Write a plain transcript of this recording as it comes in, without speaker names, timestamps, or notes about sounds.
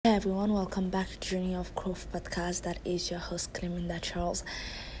Everyone, welcome back to Journey of Growth podcast. That is your host, Cleminda Charles.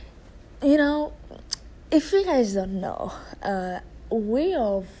 You know, if you guys don't know, we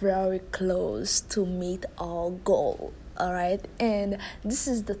are very close to meet our goal. All right, and this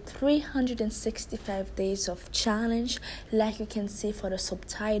is the 365 days of challenge, like you can see for the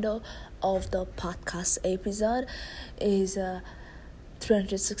subtitle of the podcast episode is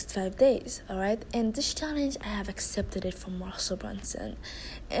 365 days. All right, and this challenge I have accepted it from Russell Brunson.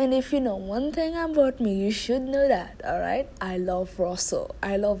 And if you know one thing about me, you should know that. All right, I love Russell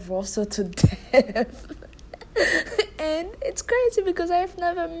to death. And it's crazy because I've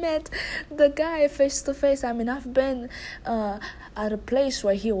never met the guy face to face. I mean, I've been at a place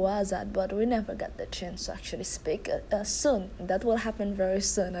where he was at, but we never got the chance to actually speak. Soon, that will happen very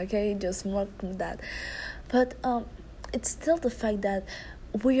soon. Okay, just mark that. But it's still the fact that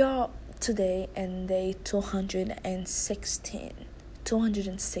we are today in day 216.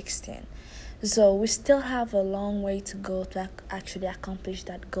 So we still have a long way to go to actually accomplish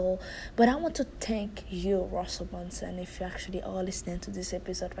that goal. But I want to thank you, Russell Brunson, if you actually are listening to this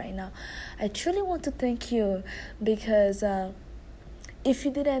episode right now. I truly want to thank you because if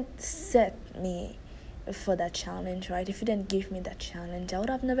you didn't set me for that challenge, right? If you didn't give me that challenge, I would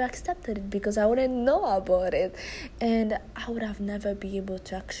have never accepted it because I wouldn't know about it. And I would have never been able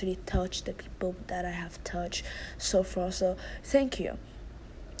to actually touch the people that I have touched so far. So thank you.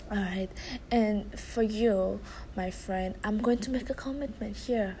 All right, and for you, my friend, I'm going to make a commitment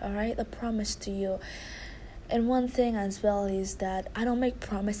here, all right, a promise to you. And one thing as well is that I don't make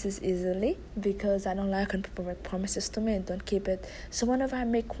promises easily because I don't like when people make promises to me and don't keep it. So whenever I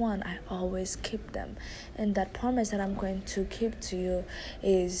make one, I always keep them. And that promise that I'm going to keep to you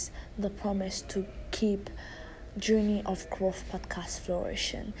is the promise to keep Journey of Growth podcast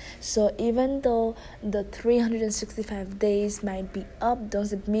flourishing. So even though the 365 days might be up,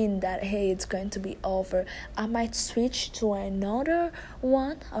 doesn't mean that hey, it's going to be over. I might switch to another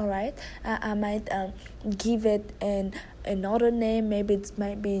one. All right, I might give it another name. Maybe it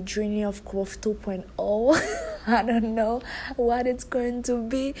might be Journey of Growth 2.0. I don't know what it's going to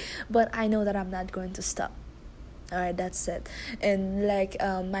be, but I know that I'm not going to stop. All right, that's it. And like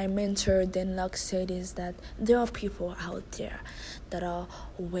my mentor Dan Locke said, is that there are people out there that are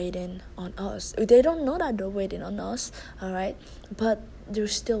waiting on us. They don't know that they're waiting on us, all right, but they're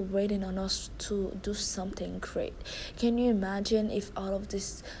still waiting on us to do something great. Can you imagine if all of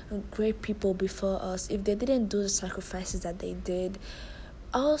these great people before us, if they didn't do the sacrifices that they did,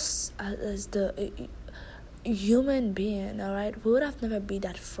 us as the human being, all right, we would have never been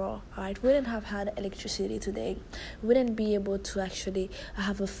that far, all right. We wouldn't have had electricity today. We wouldn't be able to actually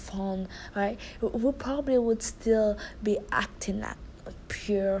have a phone, right? We probably would still be acting like a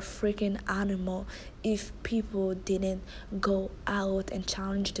pure freaking animal if people didn't go out and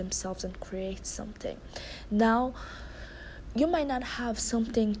challenge themselves and create something. Now you might not have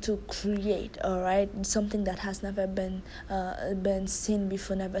something to create, all right, something that has never been seen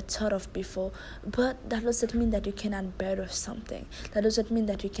before, never thought of before, but that doesn't mean that you cannot better something. That doesn't mean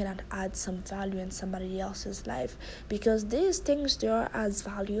that you cannot add some value in somebody else's life, because these things, they are as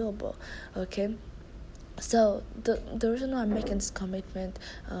valuable, okay? So the reason why I'm making this commitment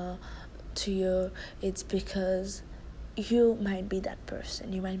to you, it's because you might be that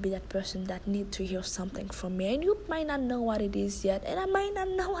person. You might be that person that need to hear something from me, and you might not know what it is yet, and I might not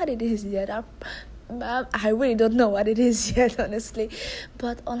know what it is yet. I really don't know what it is yet, honestly.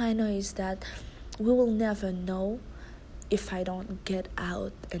 But all I know is that we will never know if I don't get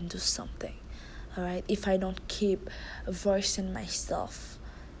out and do something. All right, if I don't keep voicing myself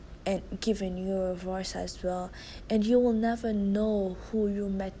and giving you a voice as well, and you will never know who you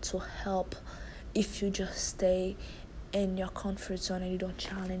met to help if you just stay in your comfort zone and you don't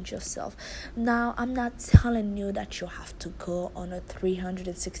challenge yourself. Now, I'm not telling you that you have to go on a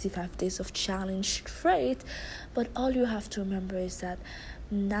 365 days of challenge straight, but all you have to remember is that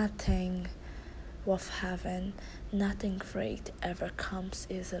nothing worth having, nothing great ever comes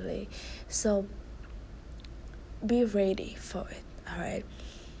easily. So be ready for it, all right?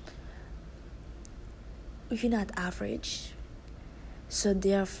 You're not average, so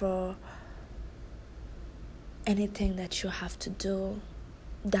therefore anything that you have to do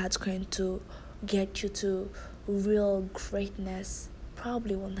that's going to get you to real greatness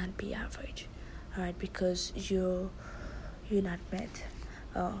probably will not be average, all right, because you're not meant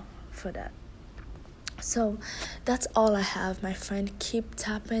for that. So that's all I have, my friend. Keep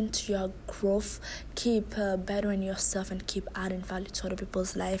tapping to your growth, keep bettering yourself, and keep adding value to other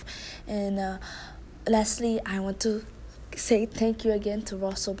people's life. And lastly, I want to say thank you again to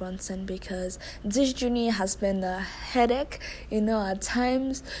Russell Brunson, because this journey has been a headache, at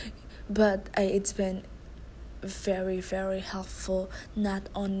times, but it's been very, very helpful, not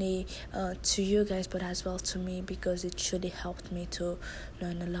only to you guys but as well to me, because it truly helped me to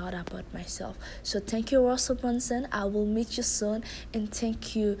learn a lot about myself. So thank you, Russell Brunson. I will meet you soon, and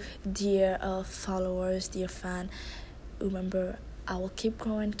thank you, dear followers, dear fan. Remember, I will keep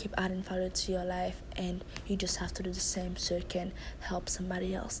growing, keep adding value to your life, and you just have to do the same so you can help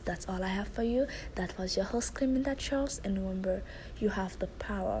somebody else. That's all I have for you. That was your host, Cleminda Charles, and remember, you have the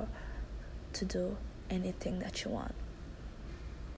power to do anything that you want.